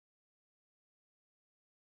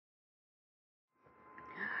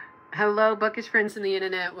Hello, bookish friends in the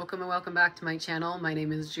internet. Welcome and welcome back to my channel. My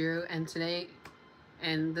name is Drew, and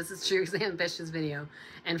this is Drew's Ambitious video.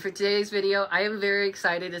 And for today's video, I am very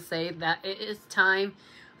excited to say that it is time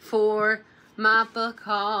for my book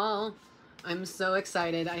haul. I'm so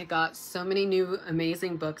excited. I got so many new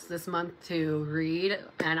amazing books this month to read,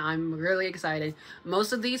 and I'm really excited.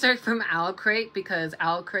 Most of these are from Owlcrate because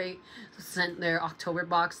Owlcrate sent their October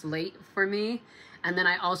box late for me. And then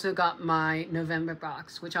I also got my November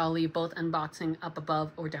box, which I'll leave both unboxing up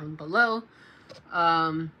above or down below.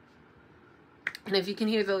 And if you can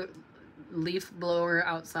hear the leaf blower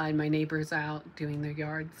outside, my neighbor's out doing their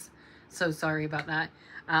yards. So sorry about that.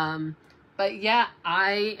 But yeah,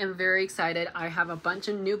 I am very excited. I have a bunch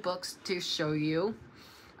of new books to show you.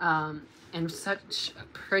 And such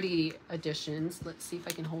pretty editions. Let's see if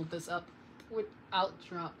I can hold this up without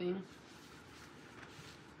dropping.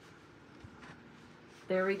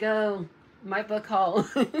 There we go, my book haul.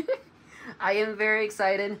 I am very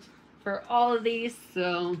excited for all of these,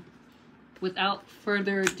 so without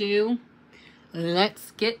further ado,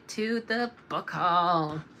 let's get to the book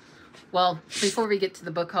haul. Well, before we get to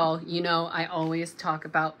the book haul, you know I always talk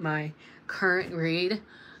about my current read.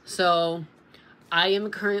 So I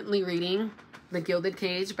am currently reading The Gilded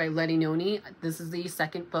Cage by Letty Noni. This is the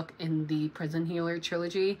second book in the Prison Healer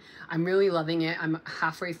trilogy. I'm really loving it. I'm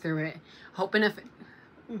halfway through it.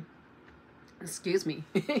 Excuse me.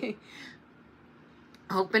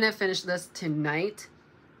 Hoping to finish this tonight.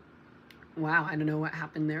 Wow, I don't know what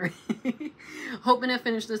happened there. Hoping to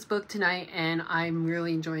finish this book tonight, and I'm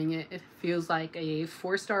really enjoying it. It feels like a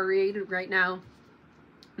 4-star read right now.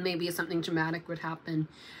 Maybe something dramatic would happen,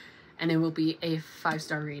 and it will be a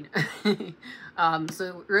 5-star read.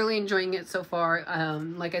 So really enjoying it so far.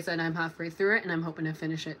 Like I said, I'm halfway through it, and I'm hoping to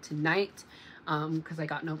finish it tonight. Because I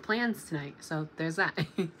got no plans tonight, so there's that.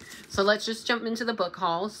 So let's just jump into the book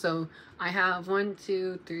haul. So I have 1,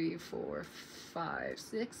 2, 3, 4, 5,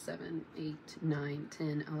 6, 7, 8, 9,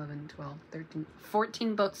 10, 11, 12, 13,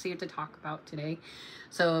 14 books here to talk about today.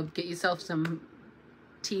 So get yourself some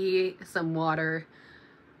tea, some water,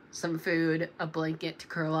 some food, a blanket to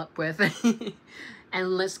curl up with,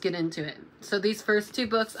 and let's get into it. So these first two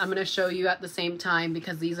books I'm going to show you at the same time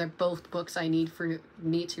because these are both books I need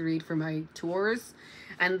to read for my tours,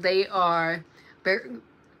 and they are Bearcliff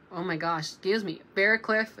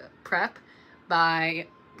Prep by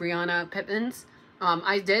Brianna Pippins.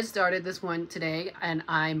 I did started this one today, and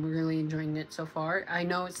I'm really enjoying it so far. I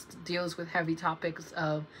know it deals with heavy topics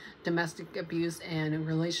of domestic abuse and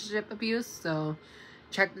relationship abuse, so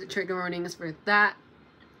check the trigger warnings for that.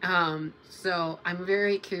 So I'm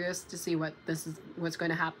very curious to see what's going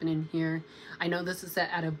to happen in here. I know this is set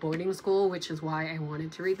at a boarding school, which is why I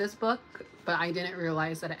wanted to read this book, but I didn't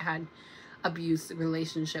realize that it had abuse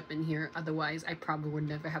relationship in here. Otherwise, I probably would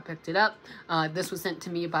never have picked it up. This was sent to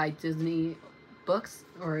me by Disney Books,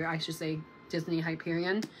 or I should say Disney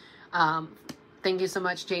Hyperion. Thank you so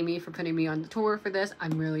much, Jamie, for putting me on the tour for this.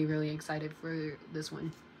 I'm really, really excited for this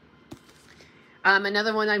one.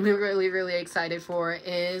 Another one I'm really, really excited for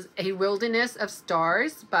is A Wilderness of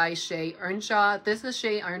Stars by Shea Ernshaw. This is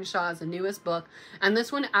Shea Ernshaw's newest book, and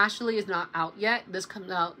this one actually is not out yet. This comes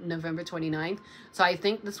out November 29th, so I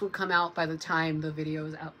think this will come out by the time the video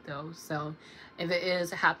is out though. So if it is,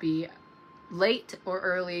 happy late or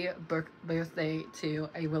early birthday to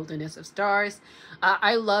A Wilderness of Stars.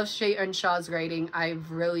 I love Shea Ernshaw's writing. I've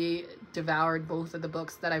really devoured both of the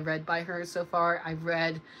books that I've read by her so far. I've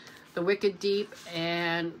read The Wicked Deep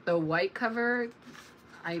and the white cover.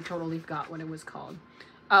 I totally forgot what it was called.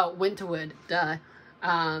 Oh, Winterwood, duh.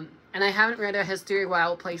 And I haven't read A History of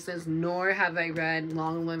Wild Places, nor have I read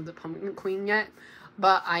Long Live the Pumpkin Queen yet,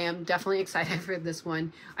 but I am definitely excited for this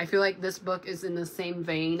one. I feel like this book is in the same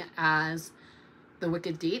vein as The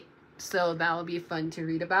Wicked Deep, so that will be fun to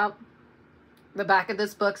read about. The back of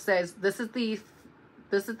this book says, This is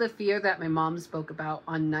the fear that my mom spoke about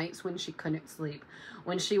on nights when she couldn't sleep,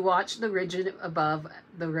 when she watched the ridge above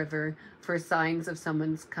the river for signs of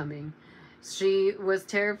someone's coming. She was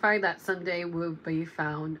terrified that someday would be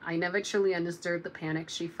found. I never truly understood the panic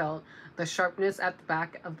she felt, the sharpness at the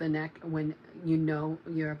back of the neck when you know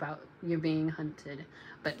you're being hunted.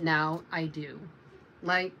 But now I do.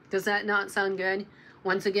 Like, does that not sound good?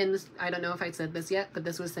 Once again, I don't know if I said this yet, but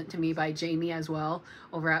this was sent to me by Jamie as well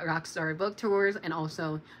over at Rockstar Book Tours, and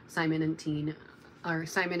also Simon and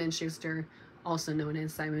Schuster, also known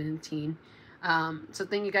as Simon and Teen. So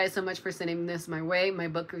thank you guys so much for sending this my way. My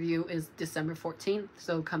book review is December 14th,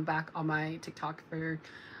 so come back on my TikTok for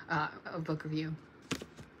a book review.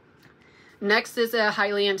 Next is a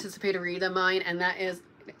highly anticipated read of mine, and that is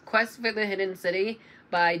Quest for the Hidden City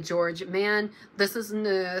by George Mann. This is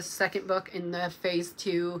the second book in the Phase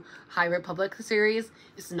 2 High Republic series.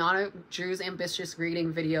 It's not a Drew's Ambitious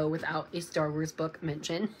Reading video without a Star Wars book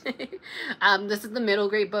mention. This is the middle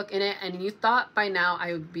grade book in it, and you thought by now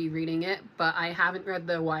I would be reading it, but I haven't read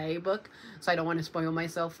the YA book, so I don't want to spoil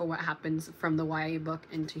myself for what happens from the YA book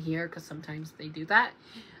into here, because sometimes they do that.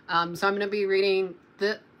 So I'm going to be reading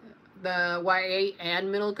the YA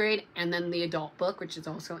and middle grade, and then the adult book, which is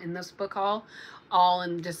also in this book haul, all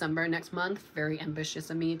in December next month. Very ambitious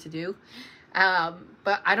of me to do.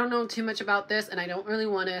 But I don't know too much about this, and I don't really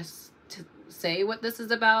want to say what this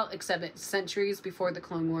is about, except it's centuries before the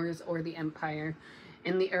Clone Wars or the Empire.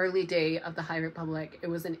 In the early day of the High Republic, it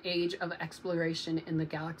was an age of exploration in the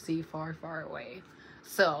galaxy far, far away.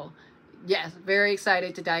 So, yes, very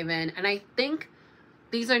excited to dive in, and I think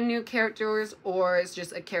these are new characters, or it's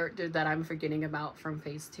just a character that I'm forgetting about from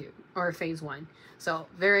Phase 2 or Phase 1. So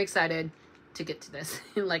very excited to get to this,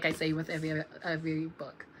 like I say with every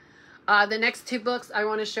book. The next two books I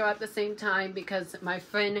want to show at the same time because my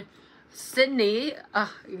friend Sydney,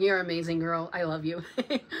 you're amazing, girl. I love you.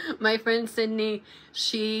 My friend Sydney,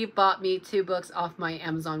 she bought me two books off my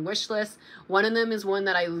Amazon wish list. One of them is one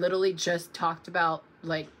that I literally just talked about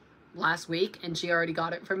like last week, and she already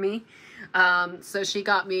got it for me. So she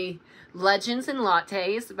got me Legends and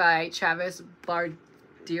Lattes by Travis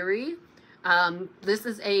Bardieri. This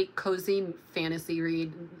is a cozy fantasy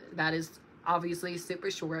read that is obviously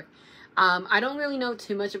super short. I don't really know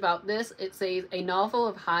too much about this. It says a novel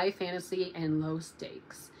of high fantasy and low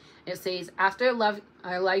stakes. It says after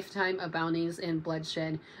a lifetime of bounties and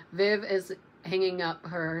bloodshed, Viv is hanging up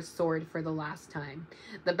her sword for the last time.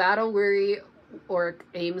 The battle-weary orc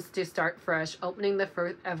aims to start fresh, opening the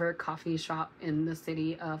first ever coffee shop in the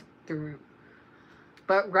city of Thrum.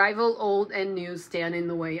 But rival old and new stand in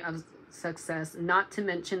the way of success, not to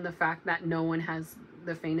mention the fact that no one has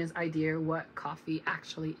the faintest idea what coffee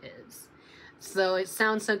actually is. So it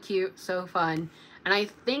sounds so cute, so fun. And I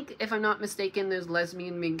think, if I'm not mistaken, there's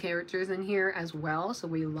lesbian main characters in here as well, so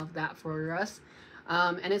we love that for us.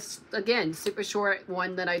 And it's, again, super short,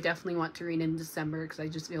 one that I definitely want to read in December because I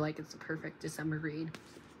just feel like it's a perfect December read.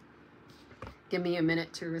 Give me a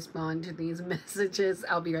minute to respond to these messages.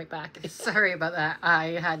 I'll be right back. Sorry about that.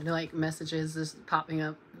 I had, like, messages just popping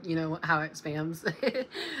up. You know how it spams.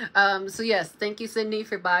 So yes, thank you, Sydney,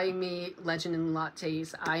 for buying me Legend and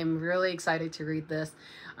Lattes. I am really excited to read this.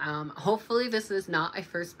 Hopefully this is not a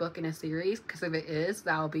first book in a series, because if it is,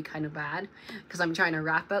 that will be kind of bad, because I'm trying to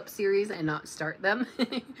wrap up series and not start them.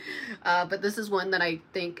 But this is one that I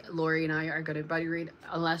think Lori and I are going to buddy read,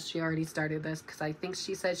 unless she already started this, because I think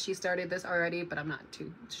she said she started this already, but I'm not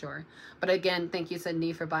too sure. But again, thank you,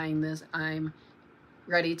 Sydney, for buying this. I'm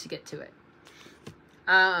ready to get to it.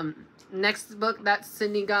 Next book that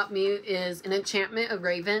Sydney got me is An Enchantment of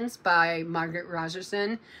Ravens by Margaret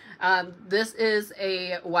Rogerson. This is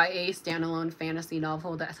a YA standalone fantasy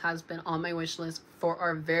novel that has been on my wish list for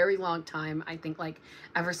a very long time. I think like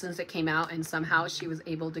ever since it came out, and somehow she was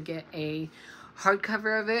able to get a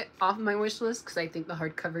hardcover of it off my wish list, because I think the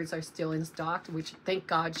hardcovers are still in stock, which thank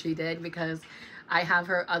God she did, because I have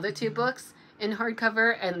her other two books in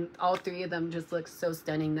hardcover, and all three of them just look so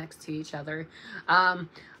stunning next to each other.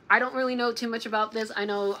 I don't really know too much about this. I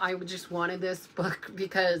know I just wanted this book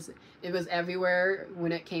because it was everywhere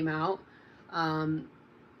when it came out.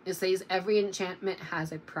 It says every enchantment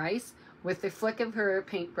has a price. With the flick of her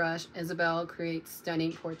paintbrush, Isabel creates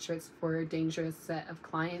stunning portraits for a dangerous set of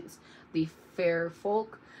clients, the fair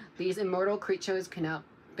folk. These immortal creatures cannot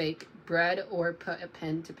bake bread or put a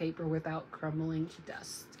pen to paper without crumbling to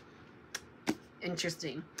dust.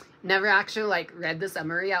 Interesting. Never actually like read the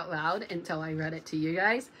summary out loud until I read it to you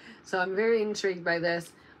guys, so I'm very intrigued by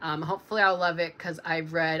this. Hopefully I'll love it, because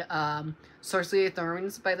I've read Sorcery of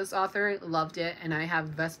Thorns by this author, loved it, and I have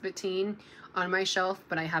Vespertine on my shelf,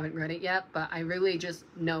 but I haven't read it yet. But I really just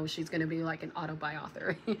know she's going to be like an auto-buy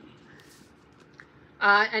author.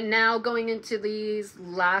 And now going into these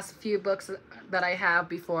last few books that I have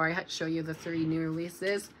before I show you the 3 new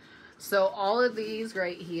releases. So all of these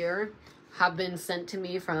right here have been sent to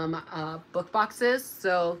me from book boxes.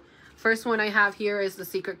 So first one I have here is The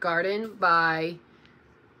Secret Garden by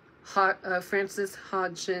Frances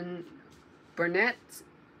Hodgson Burnett.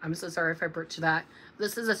 I'm so sorry if I butchered that.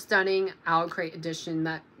 This is a stunning Owl Crate edition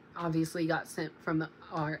that obviously got sent from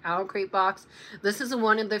our Owl Crate box. This is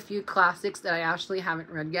one of the few classics that I actually haven't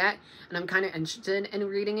read yet, and I'm kind of interested in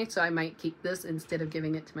reading it, so I might keep this instead of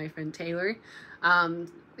giving it to my friend Taylor.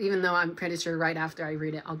 Even though I'm pretty sure right after I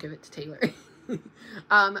read it, I'll give it to Taylor.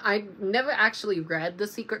 I never actually read The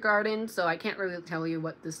Secret Garden, so I can't really tell you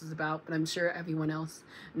what this is about, but I'm sure everyone else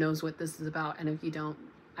knows what this is about, and if you don't,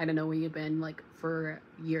 I don't know where you've been, like, for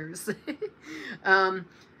years.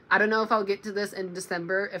 I don't know if I'll get to this in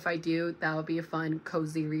December. If I do, that'll be a fun,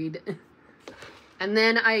 cozy read. And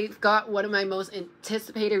then I've got one of my most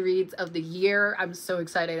anticipated reads of the year. I'm so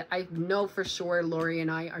excited. I know for sure Lori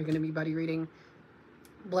and I are going to be buddy reading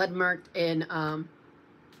Bloodmarked in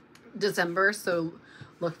December, so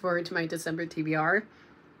look forward to my December TBR.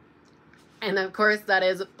 And of course, that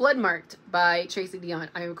is Bloodmarked by Tracy Deonn.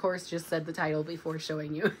 I, of course, just said the title before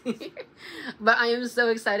showing you. But I am so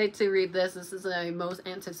excited to read this. This is my most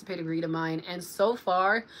anticipated read of mine. And so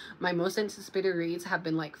far, my most anticipated reads have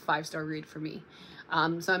been like 5-star read for me.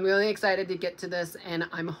 So I'm really excited to get to this, and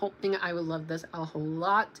I'm hoping I will love this a whole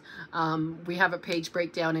lot. We have a page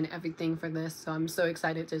breakdown and everything for this, so I'm so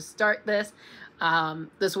excited to start this.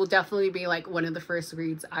 This will definitely be like one of the first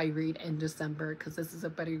reads I read in December, because this is a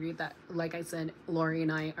buddy read that, like I said, Lori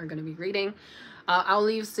and I are going to be reading. I'll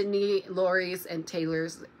leave Sydney, Lori's, and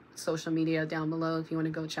Taylor's social media down below if you want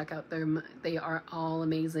to go check out them. They are all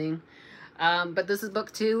amazing. But this is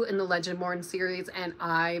book 2 in the Legendborn series, and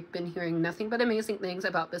I've been hearing nothing but amazing things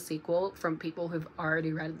about the sequel from people who've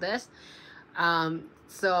already read this.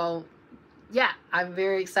 So yeah, I'm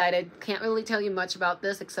very excited. Can't really tell you much about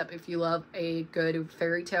this, except if you love a good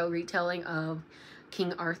fairy tale retelling of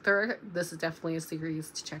King Arthur, this is definitely a series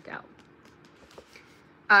to check out.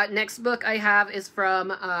 Next book I have is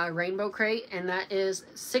from Rainbow Crate, and that is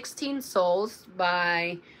 16 Souls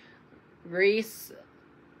by Rhys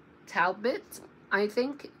Talbot, I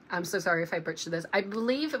think. I'm so sorry if I butchered this. I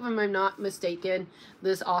believe, if I'm not mistaken,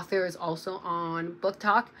 this author is also on Book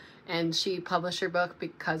Talk, and she published her book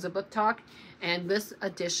because of Book Talk. And this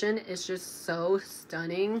edition is just so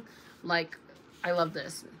stunning. Like, I love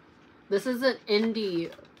this. This is an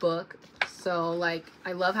indie book, so like,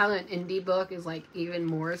 I love how an indie book is like even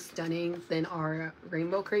more stunning than our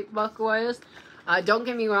Rainbow Crate book was. Don't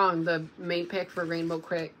get me wrong, the main pick for Rainbow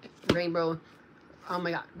Crate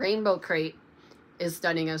is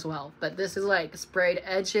stunning as well, but this is like sprayed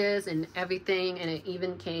edges and everything, and it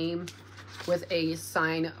even came with a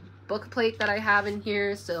signed book plate that I have in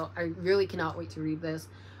here, so I really cannot wait to read this.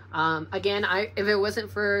 Again, if it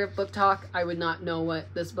wasn't for Book Talk, I would not know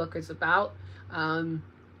what this book is about.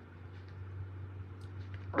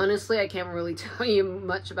 Honestly, I can't really tell you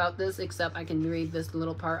much about this, except I can read this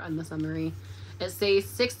little part on the summary. It says,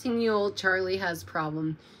 16-year-old Charlie has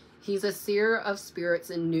problem. He's a seer of spirits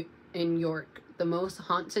in York, the most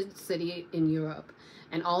haunted city in Europe,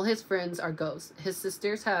 and all his friends are ghosts. His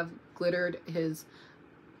sisters have glittered his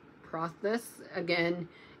Prothus again,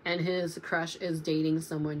 and his crush is dating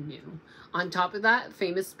someone new. On top of that,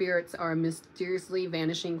 famous spirits are mysteriously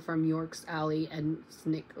vanishing from York's alley and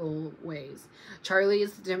Snickle ways. Charlie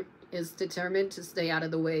is determined to stay out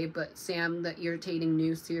of the way, but Sam, the irritating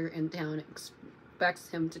new seer in town, expects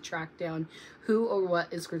him to track down who or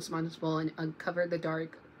what is responsible and uncover the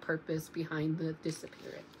dark purpose behind the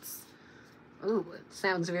disappearance. Ooh, it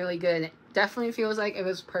sounds really good. It definitely feels like it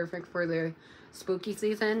was perfect for the spooky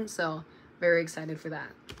season, so very excited for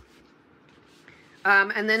that.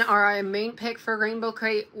 And then our main pick for Rainbow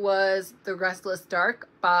Crate was The Restless Dark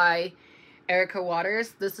by Erica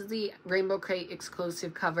Waters. This is the Rainbow Crate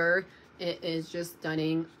exclusive cover. It is just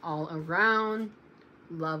stunning all around.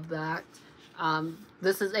 Love that.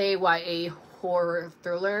 This is a YA horror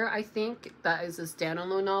thriller, I think. That is a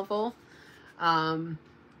standalone novel.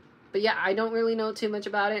 But yeah, I don't really know too much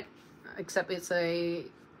about it, except it's a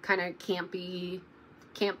kind of campy,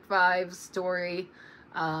 camp vibe story,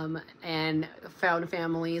 and found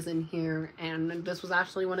families in here, and this was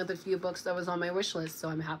actually one of the few books that was on my wish list, so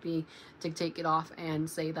I'm happy to take it off and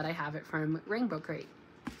say that I have it from Rainbow Crate.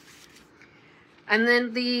 And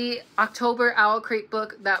then the October Owl Crate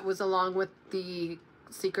book that was along with the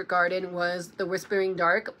Secret Garden was The Whispering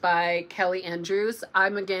Dark by Kelly Andrews.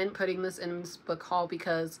 I'm again putting this in this book haul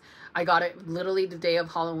because I got it literally the day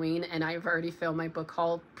of Halloween, and I've already filled my book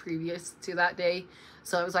haul previous to that day.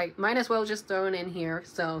 So I was like, might as well just throw it in here.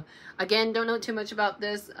 So again, don't know too much about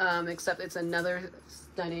this, except it's another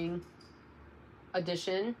stunning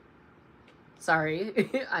edition. Sorry,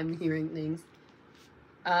 I'm hearing things.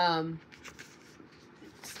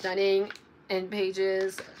 Stunning end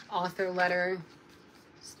pages, author letter,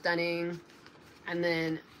 stunning, and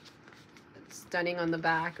then stunning on the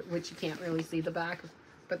back, which you can't really see the back,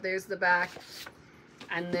 but there's the back.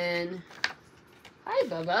 And then, hi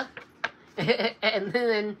Bubba. And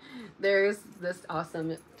then there's this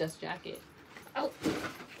awesome dust jacket. Oh,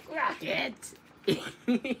 Rocket.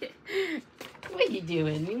 What are you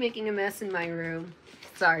doing? You making a mess in my room.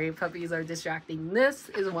 Sorry, puppies are distracting. This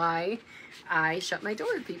is why I shut my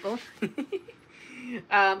door, people.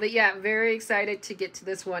 But yeah, very excited to get to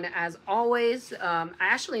this one as always. I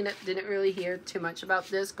actually didn't really hear too much about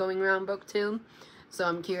this going around BookTube, so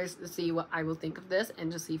I'm curious to see what I will think of this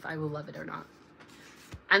and to see if I will love it or not.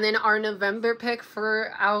 And then our November pick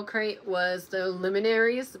for Owl Crate was The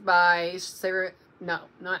Luminaries by Susan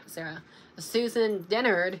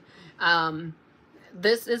Dennard.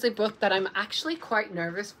 This is a book that I'm actually quite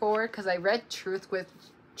nervous for because I read Truth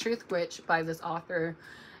Witch by this author,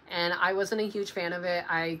 and I wasn't a huge fan of it.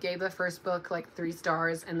 I gave the first book like 3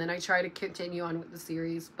 stars, and then I tried to continue on with the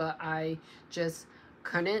series, but I just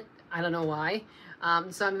couldn't. I don't know why.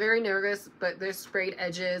 So I'm very nervous, but there's sprayed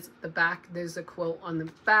edges. The back, there's a quote on the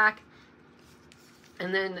back.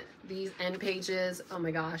 And then these end pages, oh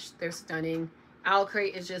my gosh, they're stunning. Owl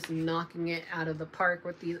Crate is just knocking it out of the park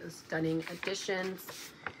with these stunning additions.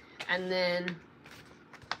 And then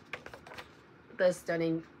the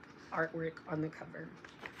stunning artwork on the cover.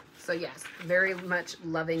 So yes, very much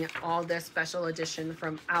loving all the special edition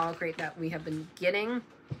from Owl Crate that we have been getting.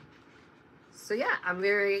 So yeah, I'm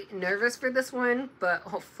very nervous for this one, but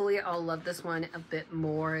hopefully I'll love this one a bit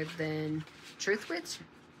more than Truth Witch.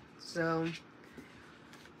 So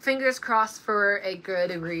fingers crossed for a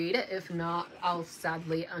good read. If not, I'll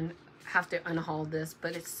sadly have to unhaul this,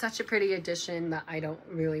 but it's such a pretty edition that I don't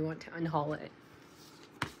really want to unhaul it.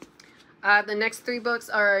 The next 3 books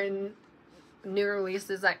are new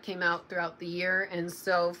releases that came out throughout the year, and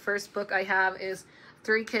so first book I have is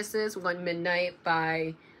 3 Kisses, 1 Midnight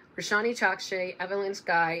by Roshani Chakshay, Evelyn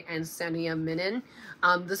Sky, and Sania Minin.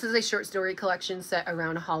 This is a short story collection set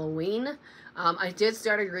around Halloween. I did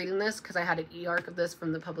started reading this because I had an e-arc of this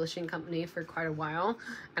from the publishing company for quite a while,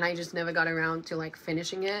 and I just never got around to like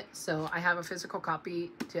finishing it. So I have a physical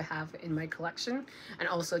copy to have in my collection, and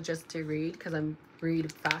also just to read because I'm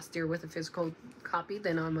read faster with a physical copy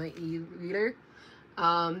than on my e-reader.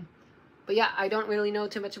 But yeah, I don't really know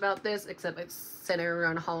too much about this except it's centered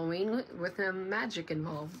around Halloween with magic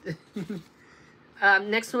involved.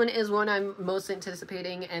 Next one is one I'm most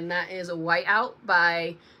anticipating, and that is Whiteout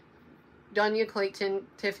by Donya Clayton,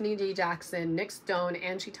 Tiffany D. Jackson, Nick Stone,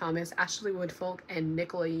 Angie Thomas, Ashley Woodfolk, and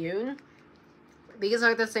Nicola Yoon. These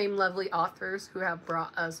are the same lovely authors who have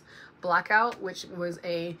brought us Blackout, which was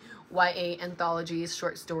a YA anthology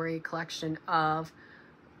short story collection of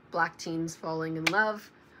Black teens falling in love.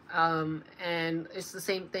 And it's the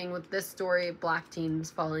same thing with this story, Black teens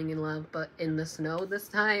falling in love, but in the snow this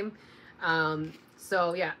time.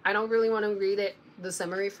 So yeah, I don't really want to read the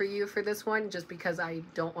summary for you for this one, just because I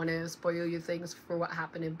don't want to spoil you things for what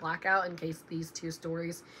happened in Blackout in case these 2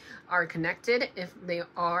 stories are connected. If they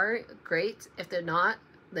are, great. If they're not,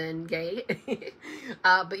 then gay.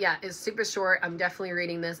 But yeah, it's super short. I'm definitely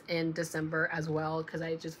reading this in December as well because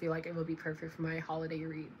I just feel like it will be perfect for my holiday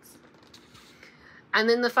reads. And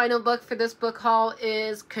then the final book for this book haul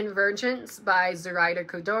is Convergence by Zoraida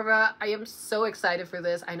Cordova. I am so excited for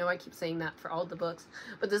this. I know I keep saying that for all the books,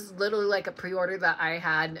 but this is literally like a pre-order that I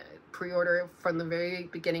had pre-order from the very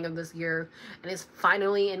beginning of this year, and it's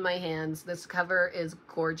finally in my hands. This cover is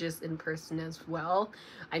gorgeous in person as well.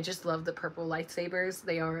 I just love the purple lightsabers.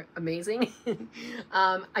 They are amazing.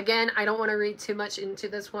 Again, I don't want to read too much into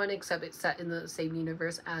this one, except it's set in the same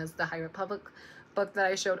universe as the High Republic book that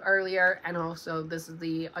I showed earlier, and also this is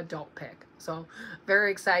the adult pick. So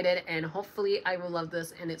very excited, and hopefully I will love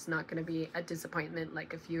this and it's not going to be a disappointment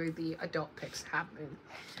like a few of the adult picks have been.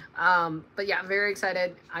 But yeah, very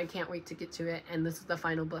excited. I can't wait to get to it, and this is the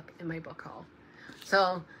final book in my book haul.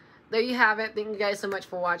 So there you have it. Thank you guys so much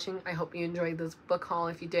for watching. I hope you enjoyed this book haul.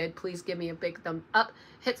 If you did, please give me a big thumb up.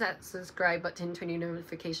 Hit that subscribe button, turn your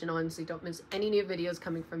notification on so you don't miss any new videos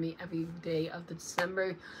coming from me every day of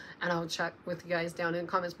December. And I'll chat with you guys down in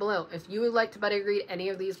the comments below. If you would like to buddy read any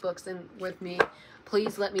of these books with me,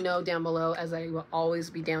 please let me know down below, as I will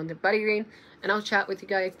always be down to buddy read. And I'll chat with you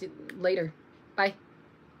guys later. Bye.